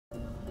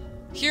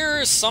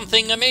Here's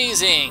something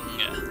amazing!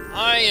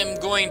 I am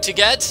going to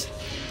get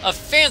a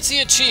fancy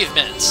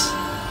achievement!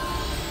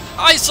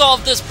 I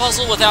solved this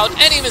puzzle without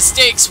any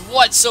mistakes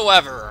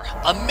whatsoever!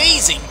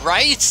 Amazing,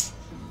 right?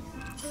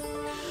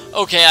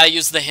 Okay, I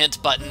used the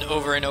hint button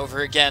over and over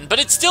again, but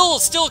it's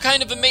still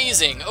kind of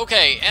amazing.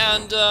 Okay,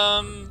 and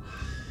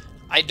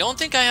I don't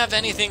think I have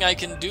anything I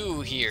can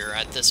do here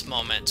at this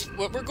moment.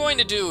 What we're going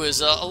to do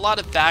is a lot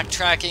of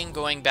backtracking,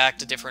 going back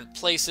to different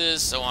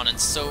places, so on and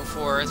so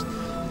forth.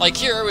 Like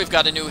here, we've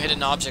got a new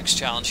hidden objects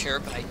challenge here,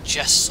 but I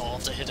just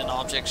solved a hidden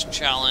objects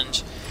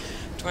challenge.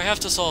 Do I have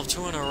to solve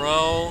 2 in a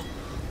row?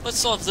 Let's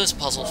solve this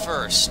puzzle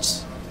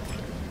first.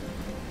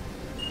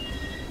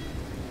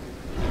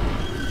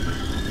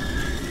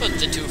 Put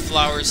the 2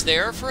 flowers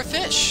there for a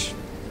fish.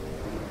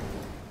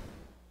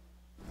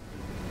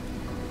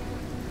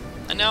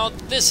 And now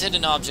this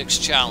hidden objects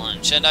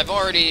challenge, and I've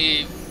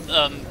already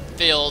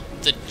failed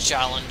the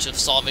challenge of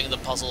solving the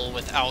puzzle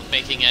without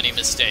making any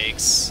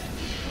mistakes.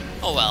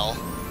 Oh well.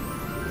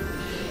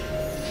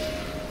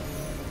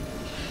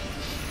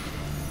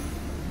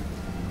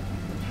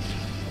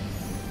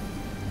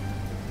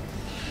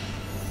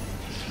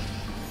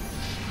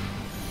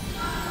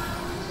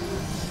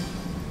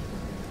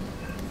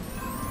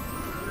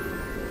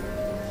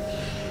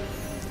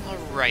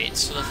 Alright,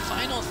 so the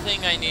final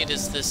thing I need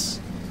is this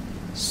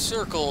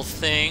circle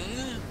thing,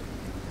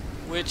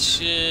 which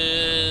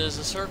is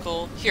a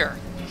circle here.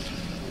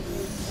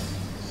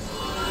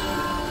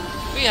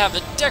 We have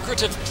a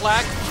decorative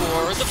plaque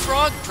for the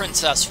Frog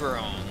Princess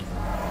room.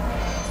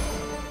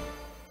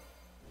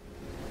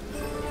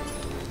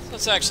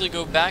 Let's actually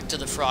go back to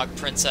the Frog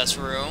Princess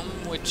room,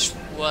 which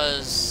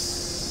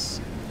was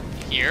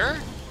here.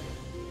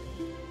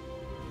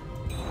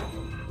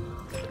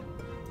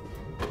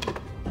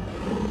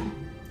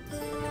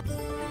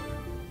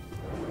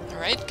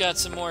 Alright, got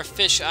some more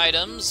fish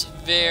items.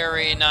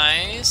 Very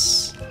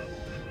nice.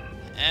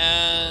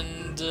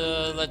 And,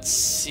 let's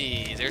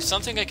see. There's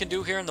something I can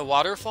do here in the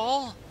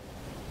waterfall?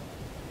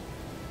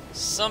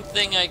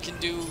 Something I can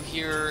do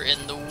here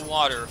in the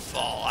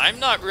waterfall. I'm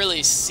not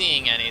really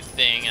seeing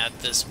anything at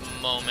this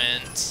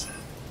moment.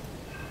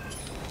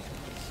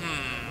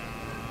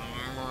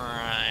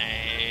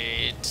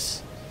 Right.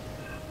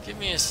 Give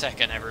me a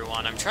second,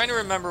 everyone. I'm trying to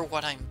remember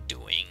what I'm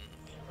doing.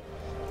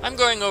 I'm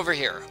going over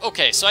here.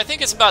 Okay, so I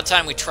think it's about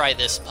time we try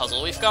this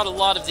puzzle. We've got a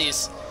lot of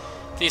these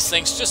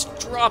things. Just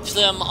drop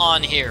them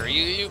on here.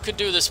 You could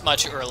do this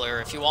much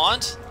earlier if you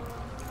want.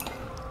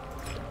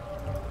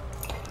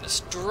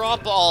 Just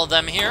drop all of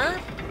them here.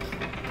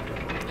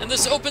 And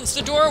this opens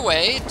the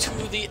doorway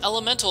to the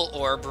elemental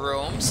orb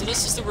room. So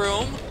this is the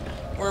room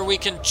where we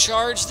can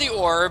charge the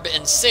orb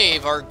and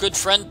save our good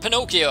friend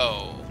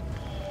Pinocchio.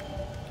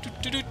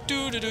 Pinocchio,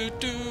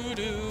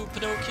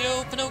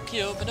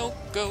 Pinocchio, Pinocchio.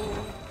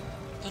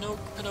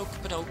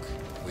 Pinocchio,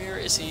 where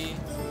is he?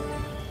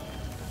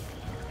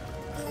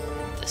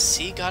 The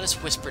sea goddess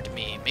whispered to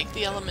me, make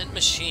the element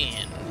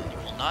machine. You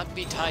will not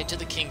be tied to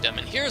the kingdom.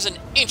 And here's an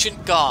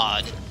ancient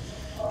god,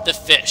 the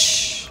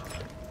fish.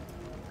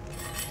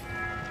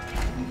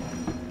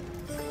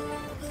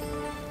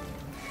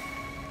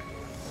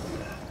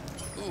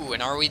 Ooh,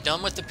 and are we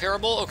done with the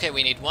parable? Okay,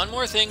 we need one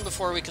more thing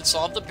before we can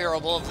solve the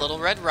parable of Little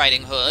Red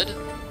Riding Hood.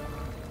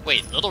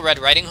 Wait, Little Red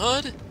Riding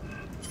Hood?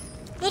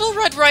 Little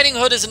Red Riding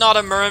Hood is not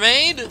a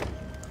mermaid.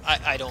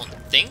 I don't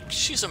think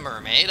she's a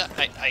mermaid.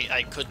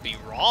 I could be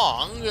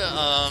wrong.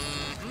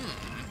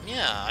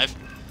 Yeah, I've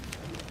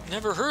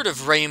never heard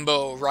of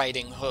Rainbow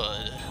Riding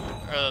Hood.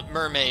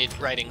 Mermaid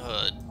Riding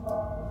Hood.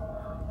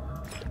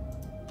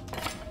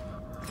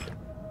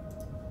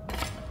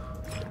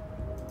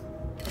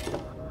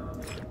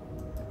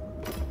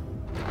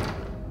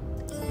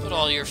 Put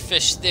all your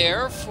fish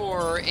there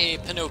for a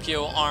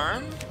Pinocchio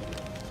arm.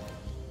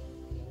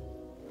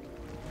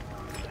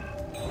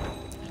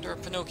 Our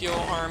Pinocchio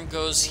arm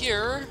goes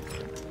here.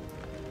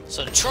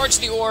 So to charge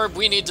the orb,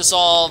 we need to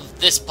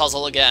solve this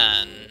puzzle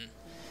again.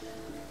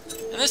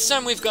 And this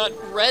time we've got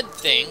red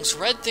things.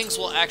 Red things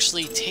will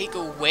actually take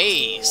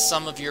away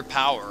some of your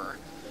power.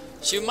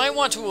 So you might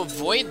want to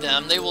avoid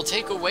them. They will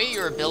take away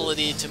your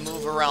ability to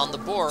move around the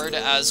board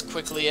as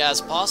quickly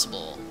as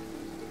possible.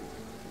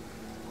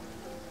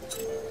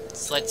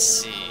 So let's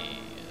see.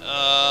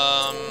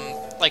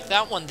 Like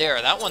that one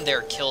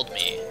there killed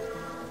me,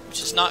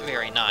 which is not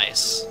very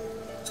nice.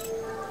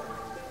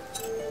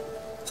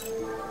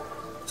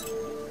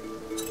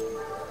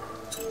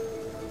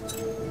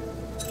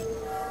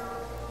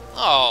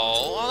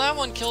 Oh, well that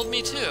one killed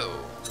me too.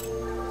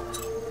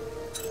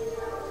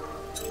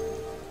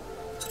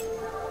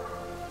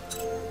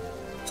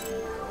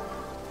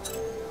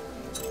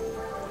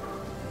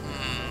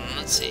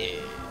 Let's see.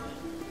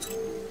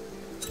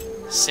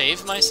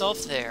 Save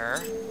myself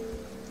there.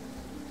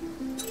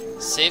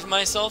 Save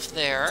myself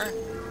there.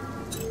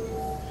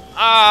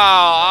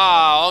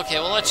 Oh, okay,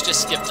 well let's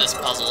just skip this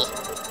puzzle.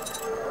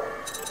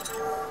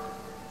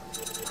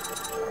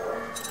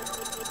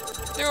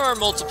 There are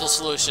multiple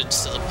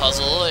solutions to the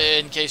puzzle,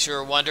 in case you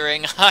were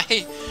wondering.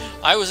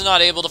 I was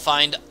not able to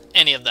find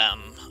any of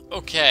them.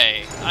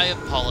 Okay, I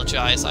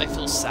apologize. I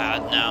feel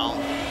sad now.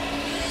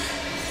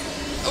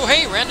 Oh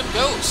hey, random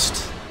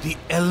ghost! The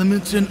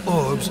elements and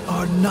orbs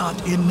are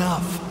not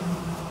enough.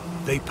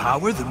 They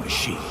power the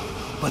machine,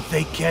 but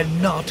they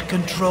cannot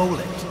control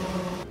it.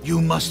 You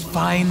must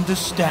find the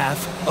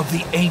staff of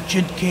the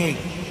ancient king.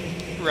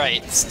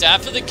 Right,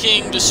 Staff of the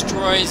King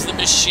destroys the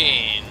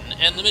machine,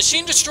 and the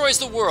machine destroys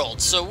the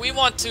world, so we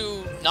want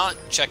to not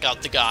check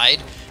out the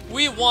guide.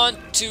 We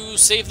want to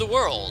save the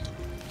world.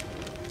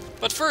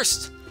 But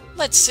first,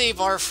 let's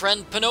save our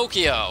friend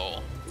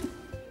Pinocchio.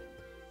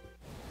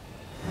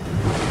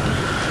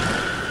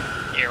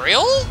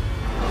 Ariel?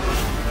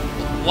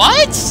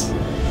 What?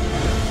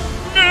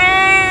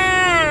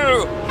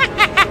 No!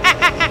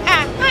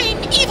 I'm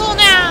evil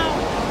now!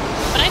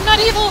 But I'm not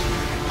evil.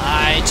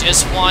 I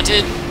just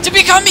wanted to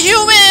become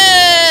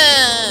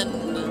human!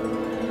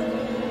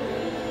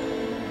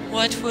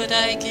 What would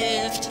I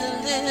give to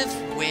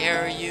live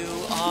where you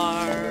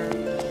are?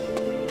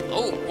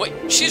 Oh,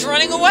 wait, she's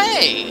running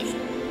away!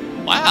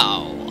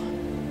 Wow.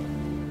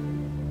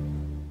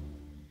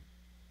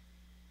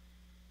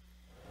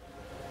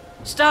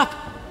 Stop!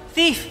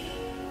 Thief!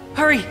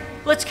 Hurry!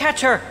 Let's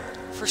catch her!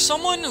 For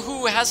someone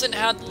who hasn't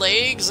had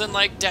legs in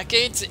like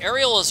decades,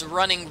 Ariel is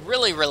running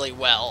really, really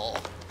well.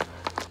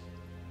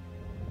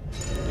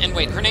 And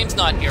wait, her name's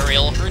not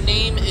Ariel, her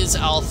name is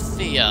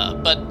Althea.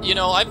 But, you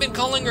know, I've been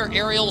calling her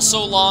Ariel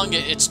so long,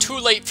 it's too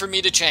late for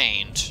me to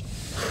change.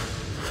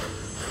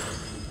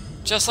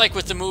 Just like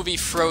with the movie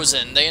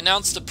Frozen, they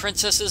announced the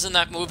princesses in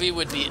that movie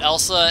would be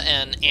Elsa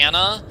and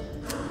Anna.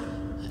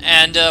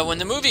 And when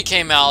the movie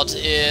came out,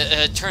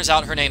 it turns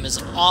out her name is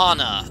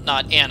Anna,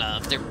 not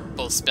Anna. They're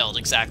both spelled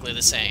exactly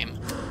the same.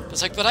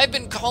 It's like, but I've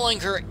been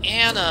calling her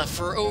Anna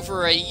for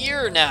over a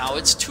year now.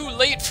 It's too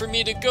late for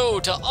me to go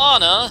to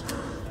Anna.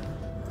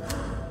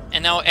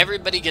 And now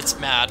everybody gets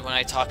mad when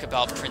I talk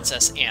about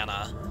Princess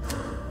Anna.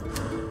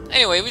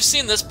 Anyway, we've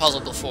seen this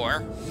puzzle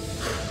before.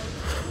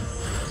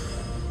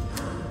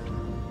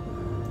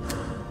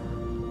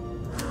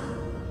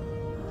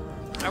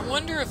 I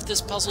wonder if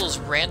this puzzle is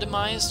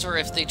randomized, or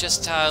if they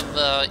just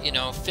have, you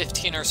know,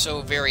 15 or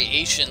so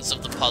variations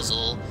of the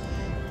puzzle,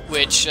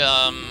 which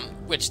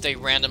they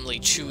randomly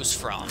choose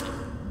from.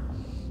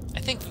 I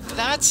think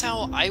that's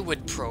how I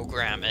would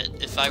program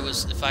it if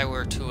I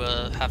were to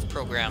have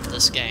programmed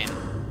this game.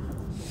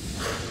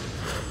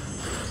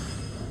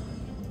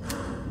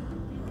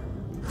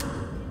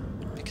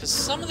 Because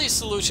some of these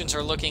solutions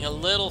are looking a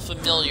little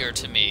familiar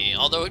to me,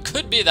 although it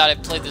could be that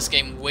I've played this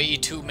game way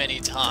too many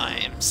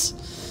times.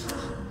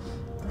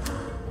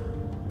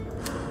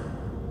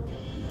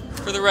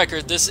 For the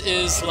record, this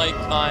is like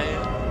my,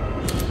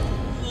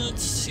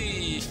 let's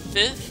see,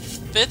 fifth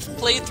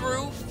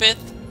playthrough?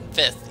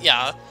 Fifth,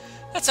 yeah,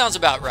 that sounds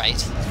about right.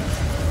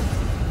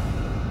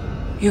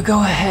 You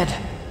go ahead.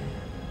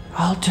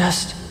 I'll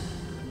just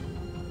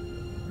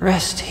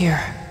rest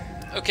here.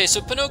 Okay,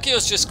 so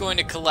Pinocchio's just going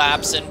to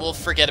collapse and we'll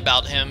forget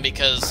about him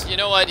because, you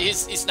know what,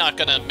 he's not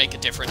gonna make a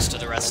difference to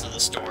the rest of the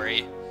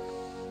story.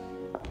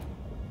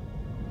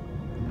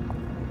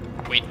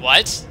 Wait,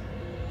 what?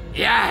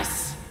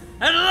 Yes!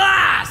 At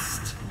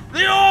last!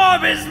 The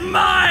orb is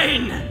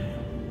mine!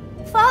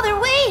 Father,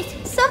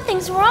 wait!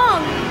 Something's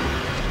wrong!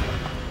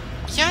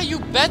 Yeah, you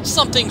bet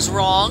something's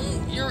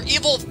wrong. Your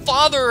evil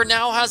father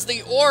now has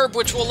the orb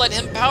which will let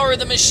him power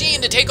the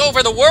machine to take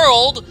over the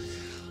world.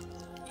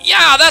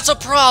 Yeah, that's a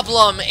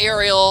problem,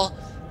 Ariel.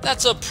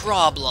 That's a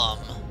problem.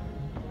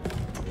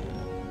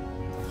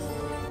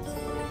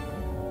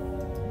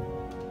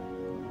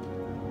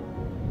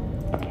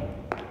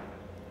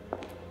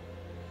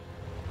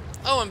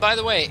 Oh, and by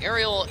the way,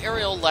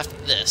 Ariel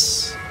left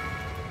this.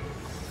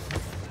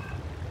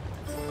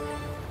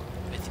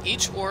 With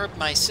each orb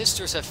my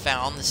sisters have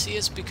found, the sea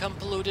has become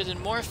polluted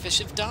and more fish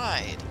have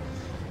died.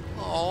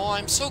 Oh,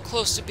 I'm so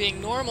close to being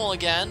normal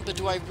again, but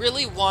do I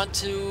really want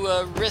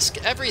to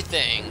risk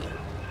everything?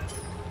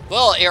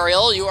 Well,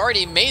 Ariel, you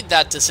already made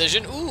that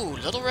decision. Ooh,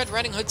 Little Red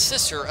Riding Hood's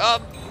sister.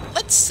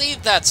 Let's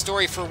save that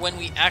story for when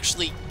we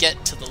actually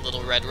get to the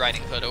Little Red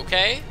Riding Hood,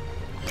 okay?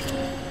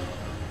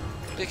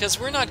 Because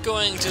we're not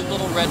going to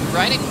Little Red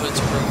Riding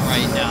Hood's room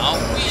right now.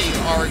 We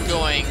are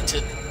going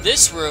to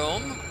this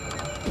room,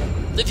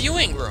 the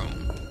viewing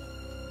room.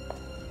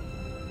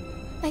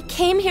 I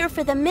came here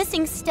for the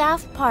missing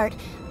staff part,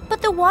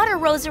 but the water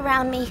rose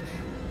around me.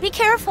 Be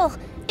careful,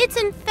 it's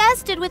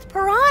infested with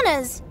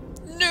piranhas.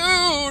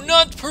 No,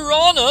 not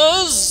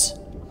piranhas!